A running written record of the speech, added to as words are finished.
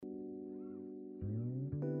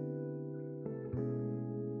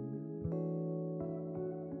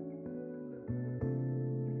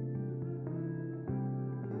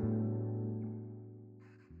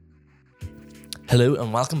Hello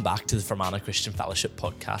and welcome back to the Fermanagh Christian Fellowship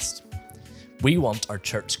podcast. We want our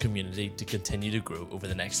church community to continue to grow over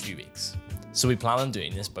the next few weeks. So we plan on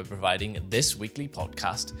doing this by providing this weekly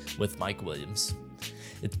podcast with Mike Williams.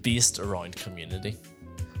 It's based around community.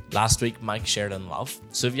 Last week, Mike shared on love.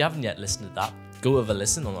 So if you haven't yet listened to that, go have a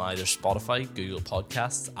listen on either Spotify, Google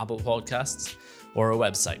Podcasts, Apple Podcasts, or our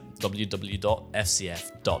website, www.fcf.church.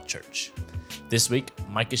 This week,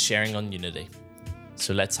 Mike is sharing on unity.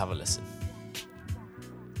 So let's have a listen.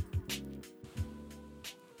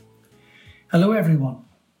 Hello everyone,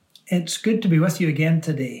 it's good to be with you again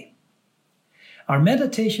today. Our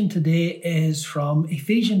meditation today is from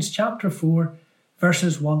Ephesians chapter 4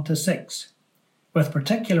 verses 1 to 6, with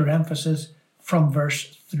particular emphasis from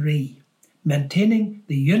verse 3, maintaining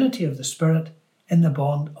the unity of the Spirit in the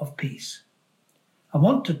bond of peace. I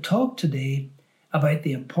want to talk today about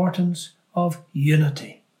the importance of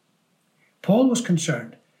unity. Paul was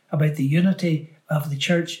concerned about the unity of the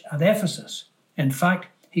church at Ephesus. In fact,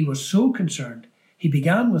 he was so concerned, he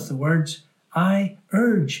began with the words, I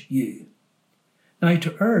urge you. Now,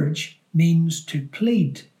 to urge means to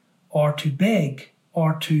plead, or to beg,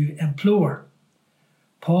 or to implore.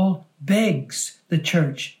 Paul begs the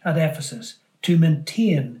church at Ephesus to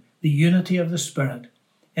maintain the unity of the Spirit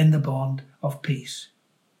in the bond of peace.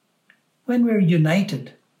 When we're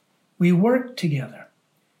united, we work together,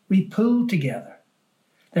 we pull together.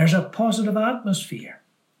 There's a positive atmosphere.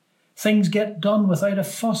 Things get done without a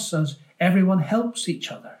fuss as everyone helps each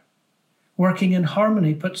other. Working in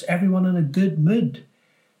harmony puts everyone in a good mood.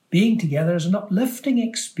 Being together is an uplifting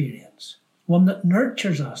experience, one that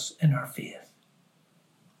nurtures us in our faith.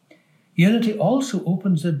 Unity also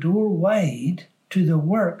opens the door wide to the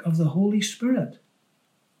work of the Holy Spirit.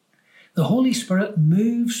 The Holy Spirit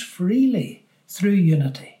moves freely through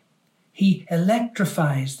unity. He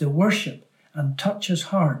electrifies the worship and touches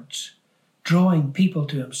hearts, drawing people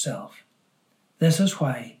to himself. This is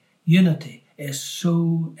why unity is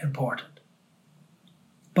so important.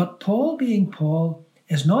 But Paul, being Paul,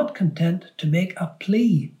 is not content to make a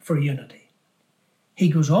plea for unity. He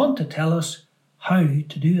goes on to tell us how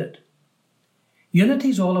to do it. Unity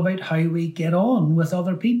is all about how we get on with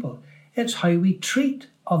other people. It's how we treat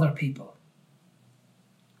other people.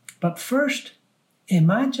 But first,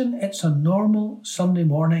 imagine it's a normal Sunday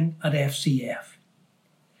morning at FCF.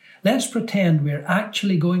 Let's pretend we're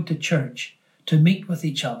actually going to church to meet with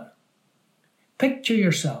each other. Picture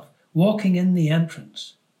yourself walking in the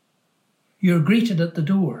entrance. You're greeted at the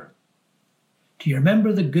door. Do you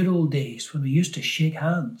remember the good old days when we used to shake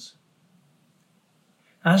hands?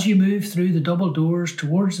 As you move through the double doors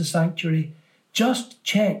towards the sanctuary, just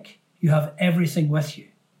check you have everything with you.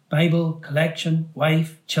 Bible, collection,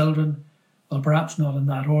 wife, children, well, perhaps not in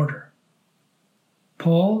that order.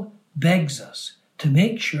 Paul begs us to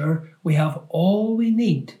make sure we have all we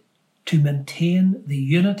need to maintain the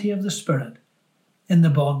unity of the Spirit in the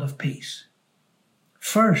bond of peace.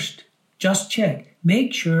 First, just check,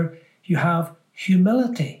 make sure you have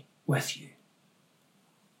humility with you.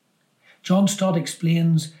 John Stott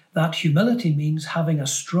explains that humility means having a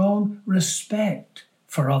strong respect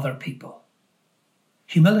for other people.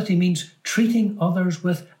 Humility means treating others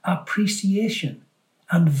with appreciation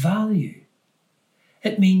and value.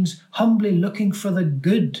 It means humbly looking for the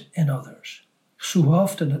good in others. So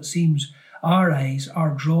often it seems our eyes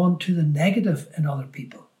are drawn to the negative in other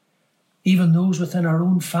people, even those within our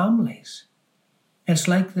own families. It's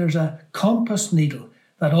like there's a compass needle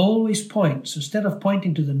that always points. Instead of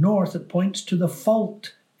pointing to the north, it points to the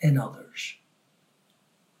fault in others.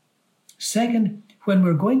 Second, when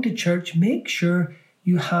we're going to church, make sure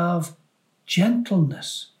you have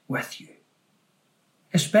gentleness with you,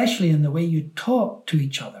 especially in the way you talk to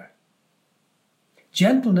each other.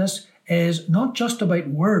 Gentleness is not just about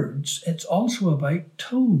words, it's also about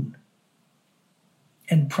tone.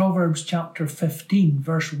 In Proverbs chapter 15,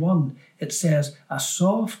 verse 1, it says, a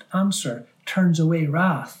soft answer turns away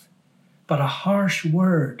wrath, but a harsh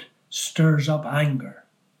word stirs up anger.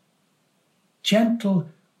 Gentle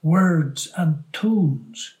words and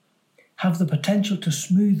tones have the potential to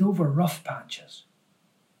smooth over rough patches,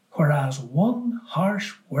 whereas one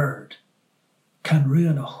harsh word can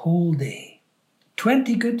ruin a whole day.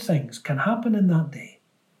 20 good things can happen in that day,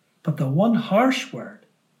 but the one harsh word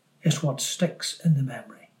is what sticks in the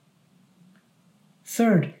memory.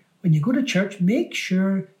 Third, when you go to church, make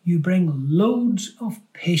sure you bring loads of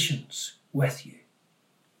patience with you.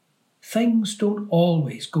 Things don't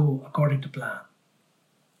always go according to plan,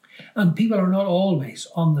 and people are not always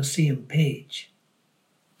on the same page.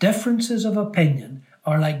 Differences of opinion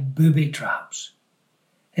are like booby traps.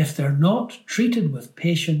 If they're not treated with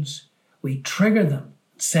patience, we trigger them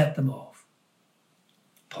and set them off.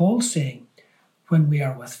 Paul's saying, when we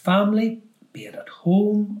are with family, be it at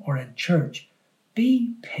home or in church,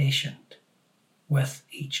 be patient with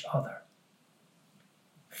each other.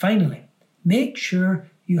 Finally, make sure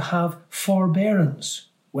you have forbearance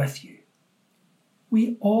with you.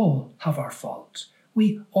 We all have our faults.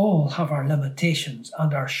 We all have our limitations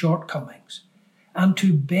and our shortcomings. And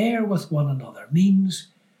to bear with one another means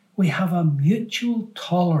we have a mutual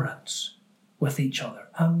tolerance with each other.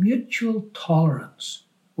 A mutual tolerance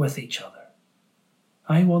with each other.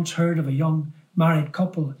 I once heard of a young married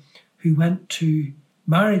couple who went to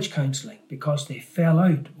marriage counselling because they fell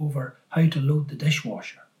out over how to load the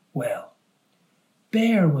dishwasher. Well,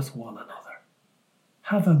 bear with one another.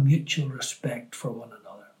 Have a mutual respect for one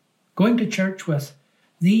another. Going to church with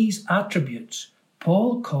these attributes,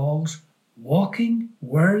 Paul calls walking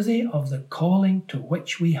worthy of the calling to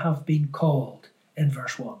which we have been called in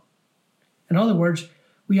verse 1. In other words,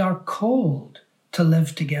 we are called to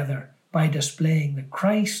live together by displaying the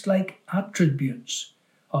Christ-like attributes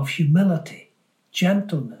of humility,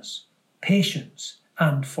 gentleness, patience,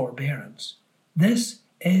 and forbearance. This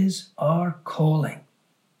is our calling.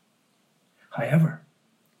 However,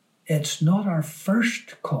 it's not our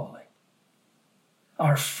first calling.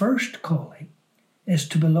 Our first calling is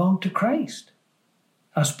to belong to Christ.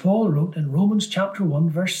 As Paul wrote in Romans chapter 1,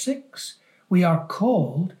 verse 6, we are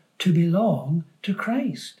called to belong to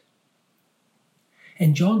Christ.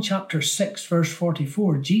 In John chapter 6, verse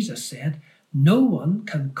 44, Jesus said, "No one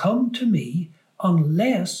can come to me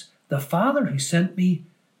unless the Father who sent me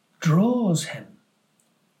draws him."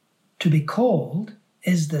 To be called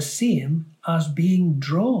is the same as being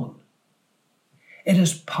drawn. It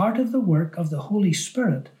is part of the work of the Holy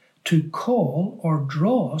Spirit to call or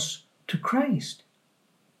draw us to Christ.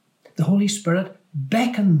 The Holy Spirit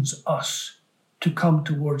beckons us to come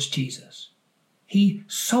towards Jesus. He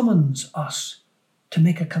summons us to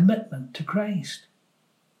make a commitment to Christ.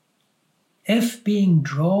 If being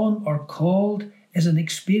drawn or called is an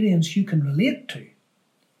experience you can relate to,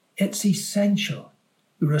 it's essential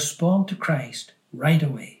you respond to Christ right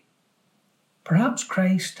away. Perhaps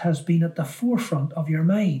Christ has been at the forefront of your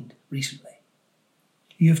mind recently.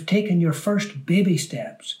 You've taken your first baby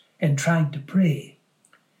steps in trying to pray.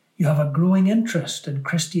 You have a growing interest in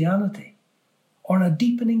Christianity or a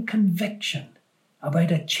deepening conviction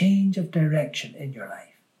about a change of direction in your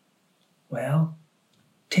life. Well,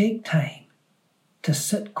 take time to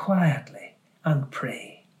sit quietly and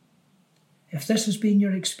pray. If this has been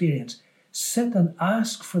your experience, sit and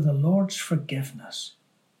ask for the Lord's forgiveness.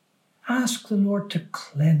 Ask the Lord to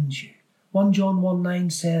cleanse you. 1 John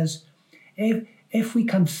 1:9 says, if we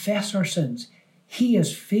confess our sins, He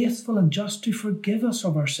is faithful and just to forgive us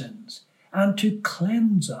of our sins and to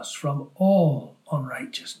cleanse us from all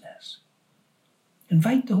unrighteousness.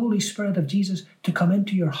 Invite the Holy Spirit of Jesus to come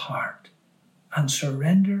into your heart and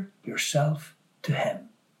surrender yourself to Him.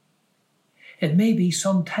 It may be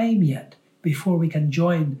some time yet before we can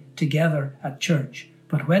join together at church,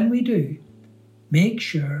 but when we do, make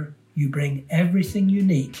sure you bring everything you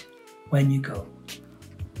need when you go.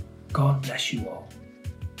 God bless you all.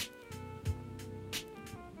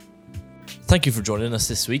 Thank you for joining us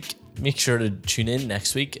this week. Make sure to tune in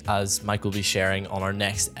next week as Mike will be sharing on our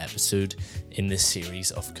next episode in this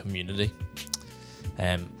series of community.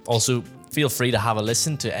 Also, feel free to have a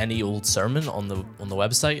listen to any old sermon on the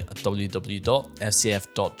website at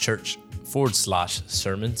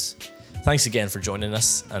www.fcf.church/sermons. Thanks again for joining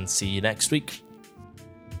us and see you next week.